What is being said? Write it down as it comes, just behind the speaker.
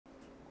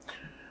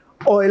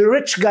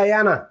Oil-rich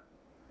Guyana,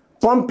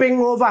 pumping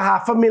over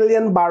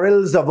 500,000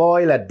 barrels of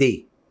oil a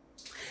day,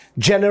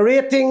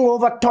 generating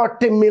over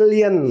 30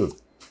 million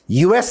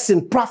US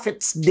in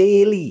profits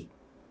daily,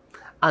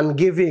 and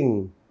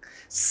giving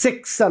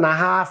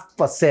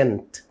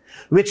 6.5%,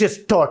 which is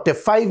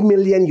 35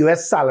 million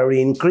US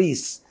salary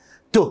increase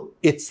to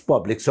its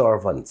public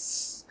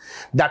servants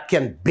that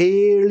can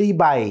barely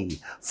buy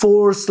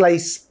 4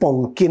 sliced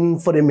pumpkin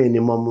for the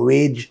minimum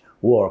wage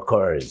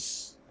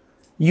workers.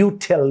 You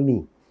tell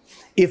me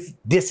if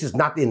this is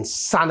not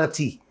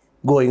insanity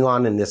going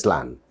on in this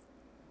land.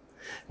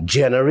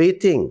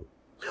 Generating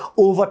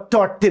over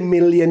 30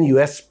 million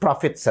US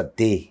profits a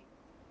day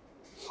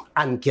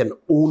and can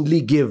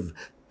only give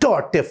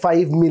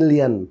 35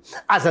 million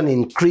as an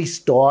increase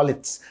to all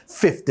its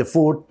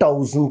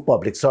 54,000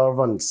 public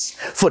servants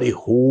for the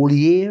whole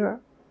year?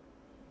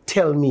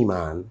 Tell me,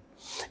 man,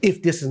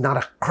 if this is not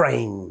a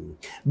crime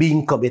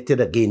being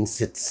committed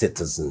against its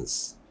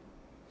citizens.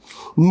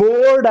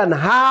 More than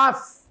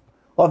half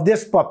of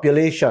this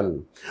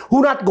population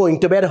who not going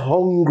to bed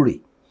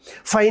hungry,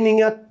 finding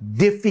it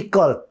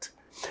difficult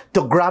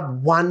to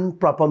grab one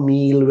proper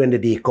meal when the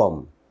day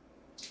come.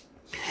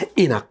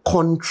 In a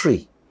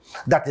country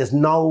that is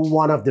now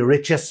one of the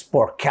richest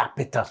per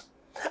capita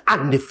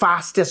and the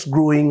fastest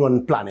growing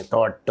on planet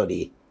Earth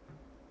today.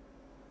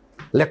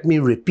 Let me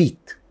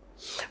repeat,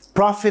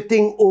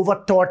 profiting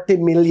over 30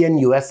 million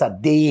US a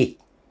day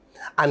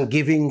and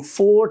giving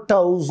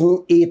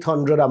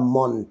 4,800 a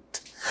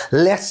month,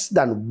 less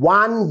than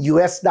 $1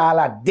 US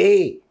a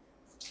day,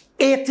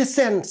 80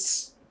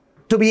 cents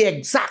to be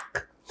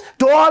exact,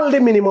 to all the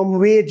minimum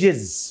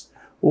wages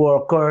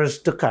workers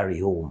to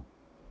carry home.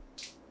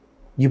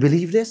 You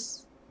believe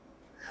this?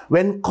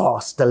 When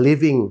cost of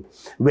living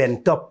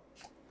went up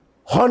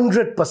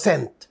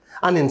 100%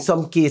 and in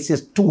some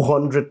cases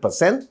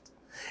 200%,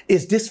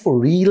 is this for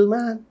real,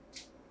 man?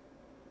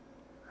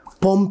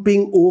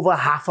 Pumping over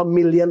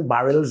 500,000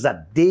 barrels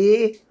a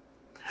day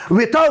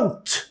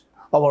without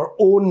our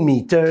own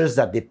meters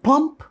that they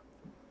pump?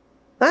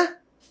 Huh?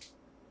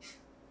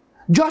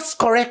 Just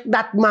correct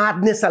that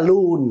madness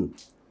alone.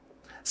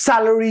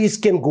 Salaries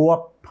can go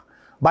up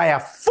by a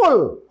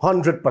full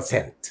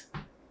 100%.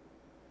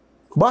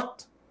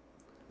 But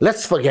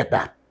let's forget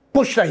that.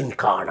 Push that in the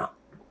corner.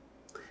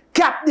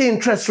 Cap the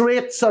interest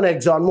rates on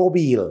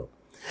ExxonMobil.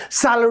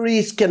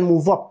 Salaries can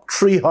move up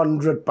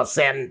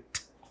 300%.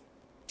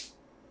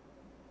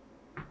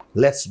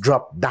 Let's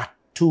drop that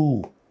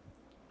too.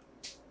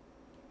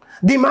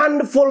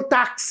 Demand full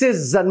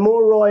taxes and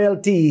more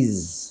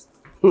royalties.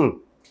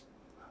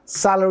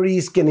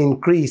 Salaries can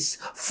increase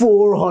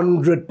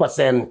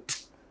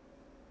 400%.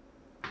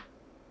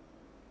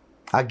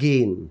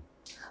 Again,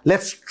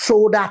 let's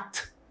throw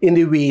that in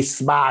the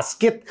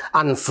wastebasket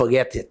and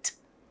forget it.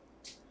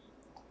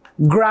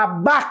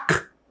 Grab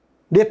back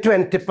the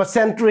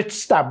 20% rich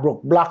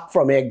Stabroek block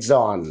from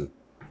Exxon.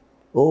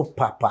 Oh,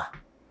 Papa.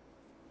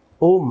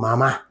 Oh,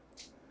 Mama.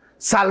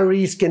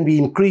 Salaries can be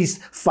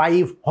increased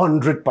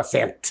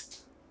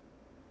 500%.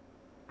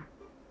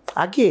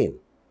 Again,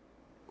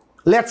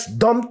 let's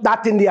dump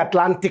that in the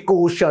Atlantic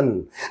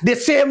Ocean, the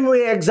same way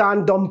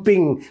Exxon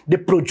dumping the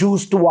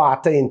produced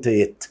water into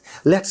it.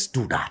 Let's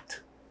do that.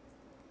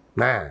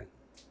 Man,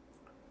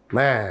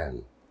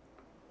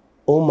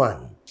 oh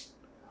man,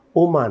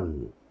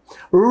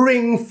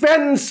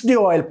 ring-fence the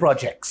oil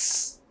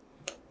projects.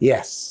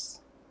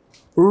 Yes,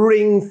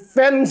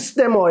 ring-fence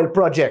them oil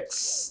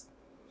projects.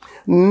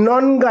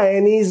 None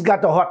Guyanese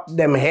got to hurt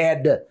them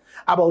head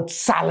about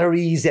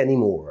salaries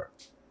anymore.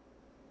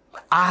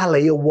 All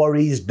of your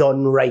worries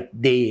done right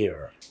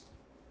there.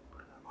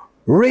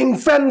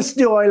 Ring-fence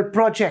the oil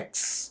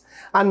projects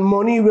and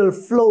money will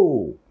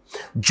flow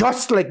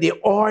just like the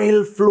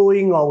oil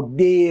flowing out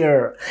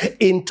there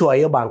into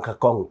your bank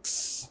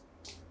accounts.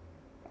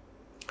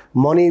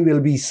 Money will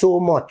be so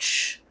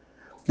much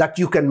that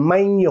you can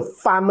mind your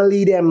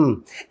family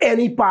them,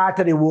 any part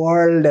of the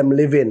world them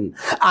live in,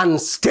 and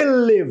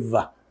still live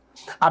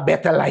a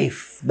better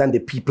life than the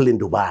people in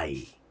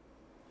Dubai.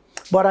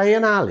 But I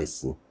ain't all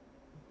listen.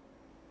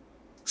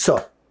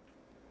 So,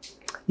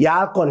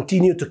 y'all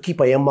continue to keep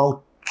your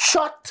mouth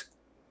shut,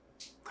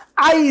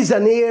 eyes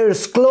and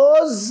ears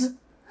closed,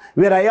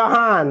 with your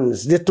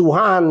hands, the two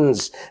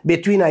hands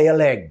between your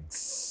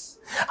legs,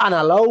 and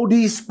allow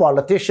these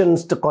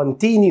politicians to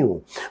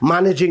continue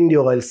managing the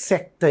oil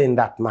sector in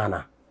that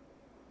manner.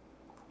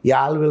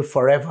 Y'all will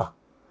forever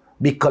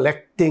be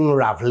collecting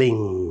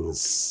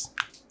ravelings.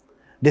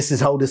 This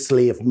is how the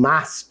slave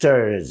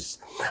masters,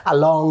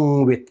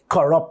 along with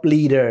corrupt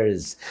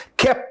leaders,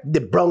 kept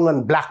the brown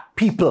and black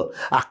people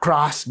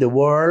across the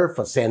world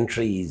for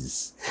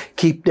centuries.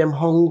 Keep them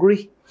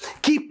hungry,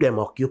 keep them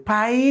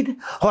occupied,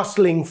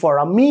 hustling for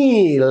a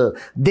meal,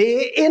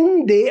 day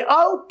in, day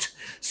out.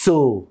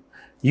 So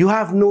you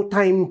have no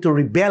time to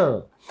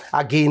rebel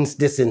against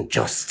this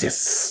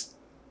injustice.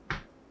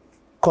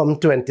 Come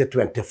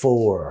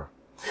 2024,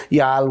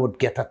 y'all would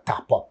get a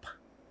top up.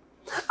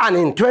 And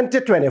in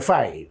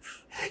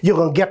 2025, you're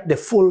going to get the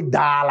full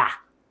dollar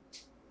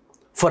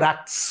for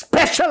that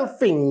special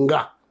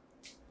finger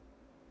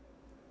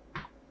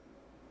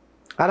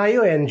And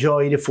you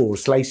enjoy the 4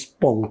 slice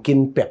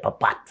pumpkin pepper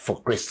pat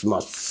for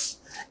Christmas,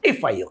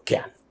 if you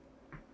can.